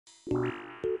Ooh,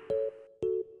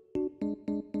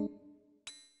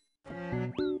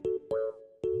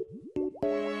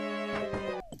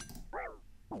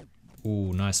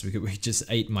 nice. We just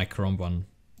ate my Karambwan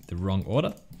the wrong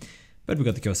order, but we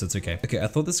got the kill, so it's okay. Okay, I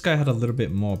thought this guy had a little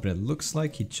bit more, but it looks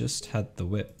like he just had the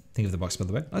whip. Think of the box, by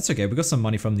the way. That's okay. We got some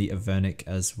money from the Avernic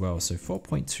as well, so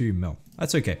 4.2 mil.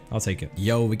 That's okay. I'll take it.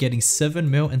 Yo, we're getting 7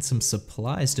 mil and some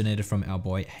supplies donated from our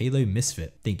boy Halo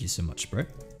Misfit. Thank you so much, bro.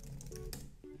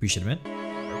 Appreciate it, man.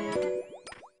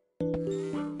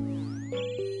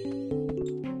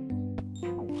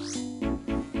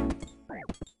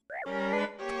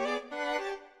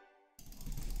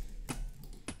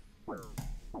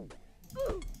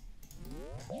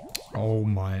 Oh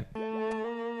my.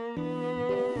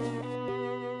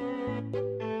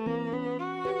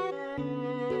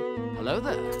 Hello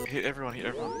there. Hit everyone, hit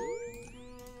everyone.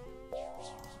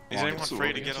 Is anyone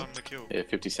free to get on the kill? Yeah,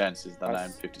 50 cents is the name,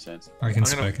 50 cents. I can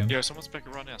spec him. Yeah, someone spec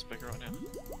it right now, spec it right now.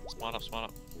 Smart up, smart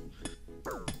up.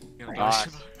 You're gonna Nice.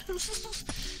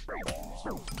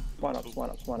 Smart up,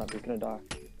 you're gonna die.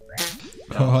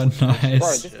 Oh,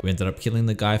 nice. Bro, We ended up killing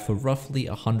the guy for roughly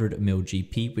 100 mil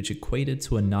GP, which equated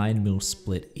to a 9 mil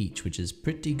split each, which is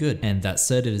pretty good. And that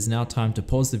said, it is now time to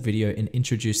pause the video and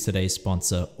introduce today's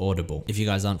sponsor, Audible. If you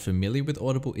guys aren't familiar with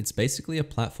Audible, it's basically a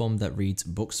platform that reads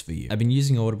books for you. I've been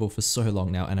using Audible for so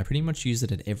long now, and I pretty much use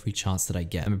it at every chance that I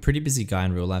get. I'm a pretty busy guy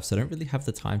in real life, so I don't really have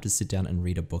the time to sit down and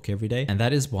read a book every day. And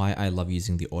that is why I love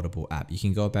using the Audible app. You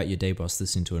can go about your day whilst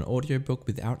listening to an audiobook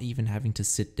without even having to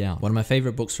sit down. One of my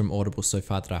favorite books from Audible so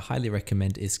far that I highly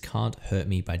recommend is Can't Hurt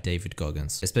Me by David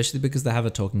Goggins, especially because they have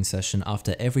a talking session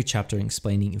after every chapter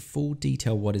explaining in full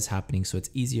detail what is happening, so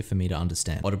it's easier for me to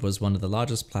understand. Audible is one of the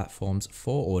largest platforms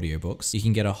for audiobooks. You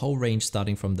can get a whole range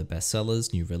starting from the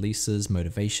bestsellers, new releases,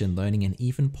 motivation, learning, and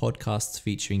even podcasts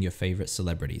featuring your favorite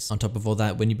celebrities. On top of all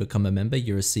that, when you become a member,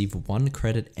 you receive 1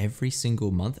 credit every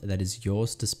single month that is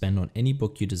yours to spend on any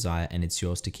book you desire, and it's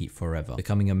yours to keep forever.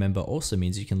 Becoming a member also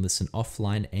means you can listen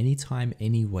offline anytime,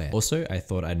 anywhere. Also, I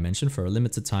thought I'd mention, for a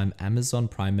limited time, Amazon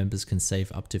Prime members can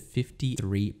save up to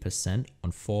 53%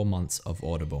 on 4 months of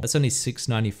Audible. That's only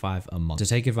 $6.95 a month. To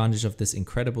take advantage of this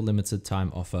incredible limited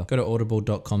time offer, go to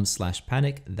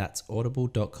audible.com/panic. That's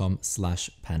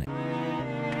audible.com/panic.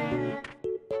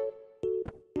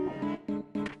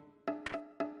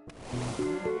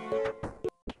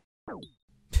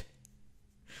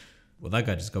 Well, that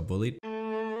guy just got bullied.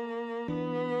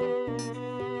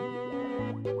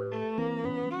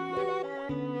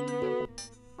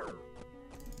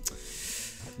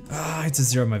 Ah, it's a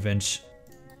 0 my bench.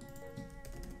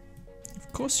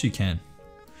 Of course you can.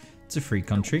 It's a free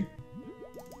country.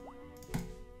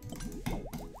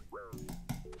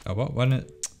 Oh, what? Why not?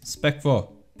 Spec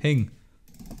 4. Ping.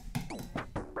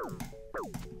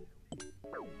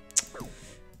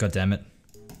 God damn it.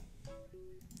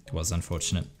 It was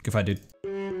unfortunate. Good fight, dude.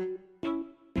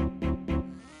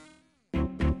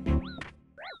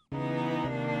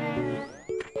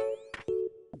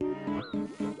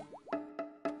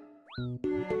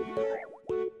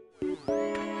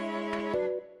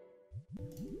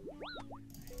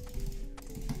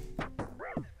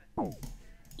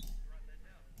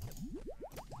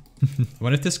 I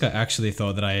wonder if this guy actually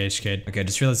thought that I AHK'd. Okay, I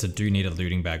just realized I do need a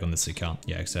looting bag on this account.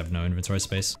 Yeah, because I have no inventory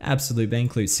space. Absolute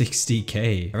bank loot,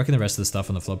 60k. I reckon the rest of the stuff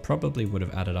on the floor probably would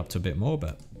have added up to a bit more,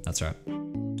 but that's right.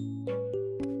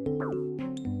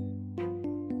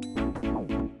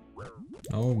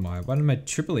 Oh my, why did my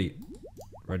triple eat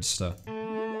register?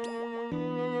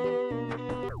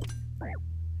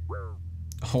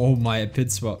 Oh my, a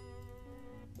pit spot.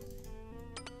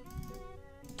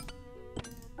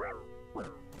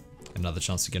 Another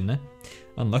chance to get in there.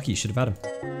 Unlucky, should have had him.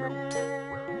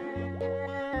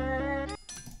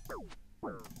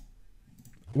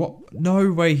 What?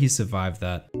 No way he survived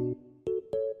that.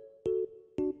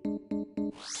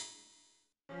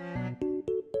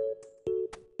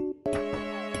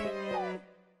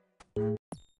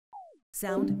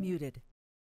 Sound muted.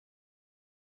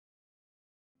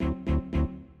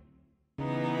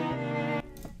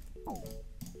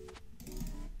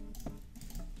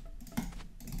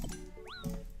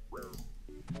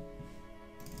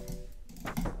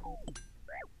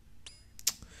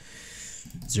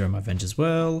 Zero my venge as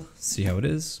well. See how it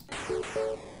is.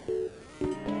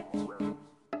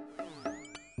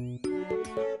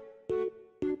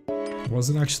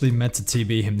 Wasn't actually meant to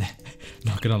TB him there.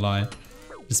 Not gonna lie.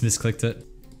 Just misclicked it.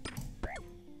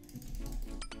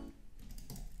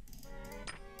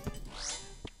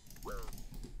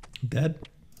 Dead?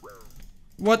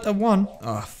 What, a 1?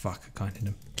 Oh fuck, I can't hit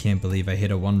him. Can't believe I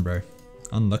hit a 1, bro.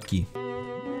 Unlucky.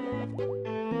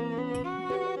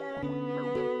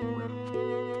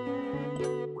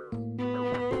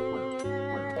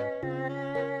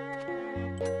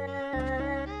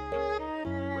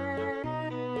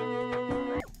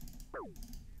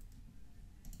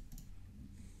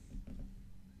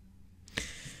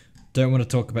 Don't want to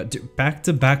talk about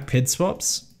back-to-back pid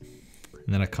swaps.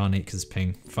 And then I can't eat because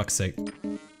ping. Fuck's sake.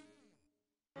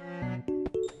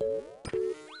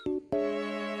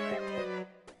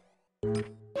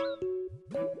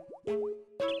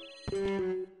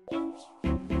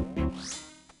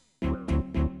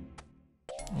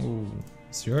 Oh,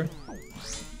 0.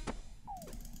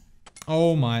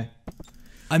 Oh my.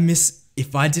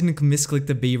 If I didn't misclick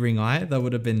the B ring eye, that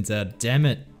would have been dead. Damn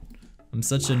it. I'm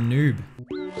such a noob.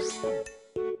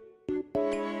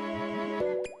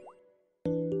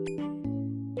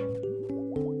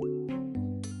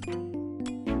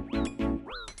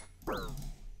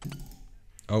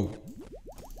 Oh.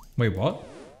 Wait, what?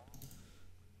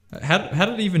 How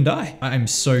did he even die? I'm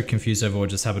so confused over what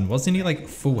just happened. Wasn't he like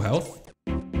full health?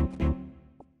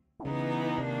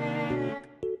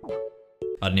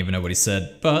 I didn't even know what he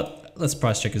said, but let's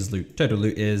price check his loot. Total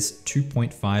loot is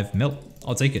 2.5 mil.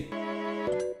 I'll take it.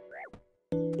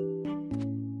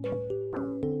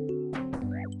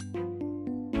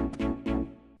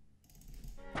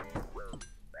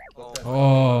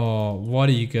 Oh, what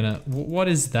are you gonna... What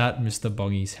is that, Mr.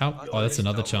 Bongies? How... Oh, that's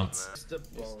another chance.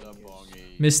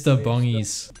 Mr.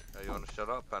 Bongies. Oh, you wanna shut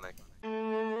up, Panic?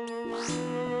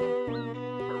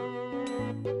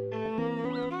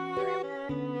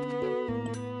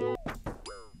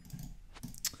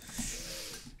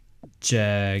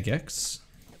 Jagex.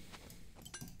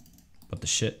 What the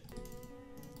shit?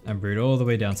 And brood all the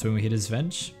way down, so when we hit his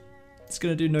Venge, it's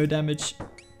gonna do no damage.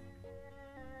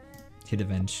 Hit a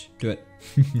Venge. Do it.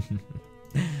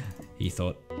 He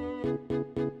thought.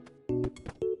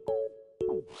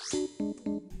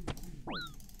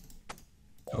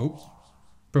 Oh.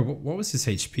 Bro, what was his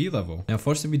HP level? Now,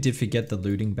 unfortunately, we did forget the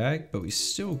looting bag, but we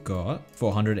still got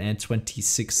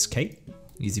 426k.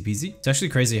 Easy peasy. It's actually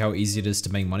crazy how easy it is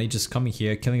to make money just coming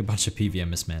here, killing a bunch of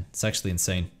PVMers, man. It's actually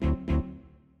insane.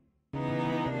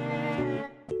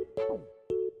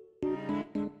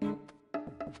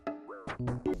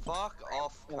 Fuck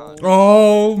off, cunt.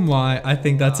 Oh my, I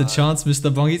think that's a chance,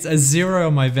 Mr. Bongies. A 0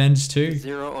 on my Venge too.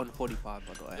 0 on 45,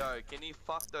 by the way. Yo, can you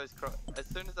fuck those as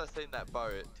soon as I seen that bow,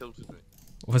 it tilted me.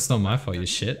 Well, it's not my fault, you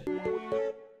shit.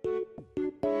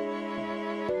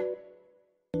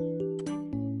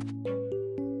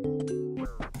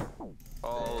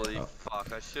 Holy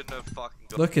fuck, I shouldn't have fucking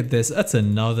got. Look at this. That's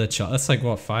another chance. That's like,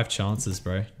 what, 5 chances,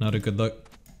 bro? Not a good look.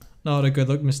 Not a good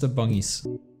look, Mr. Bongies.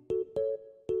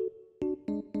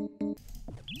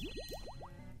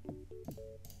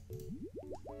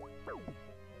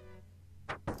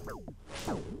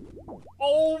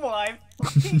 Oh my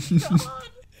fucking god!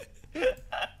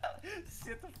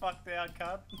 Sit the fuck down,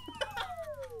 cunt.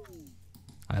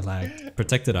 I lagged.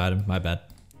 Protected item, my bad.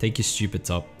 Take your stupid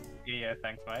top. Yeah,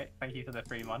 thanks, mate. Thank you for the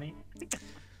free money.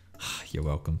 You're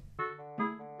welcome.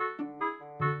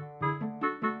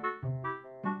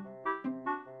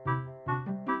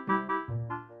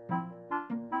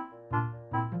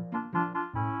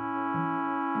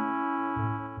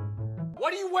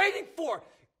 What are you waiting for?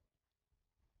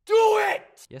 Do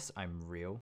it! Yes, I'm real.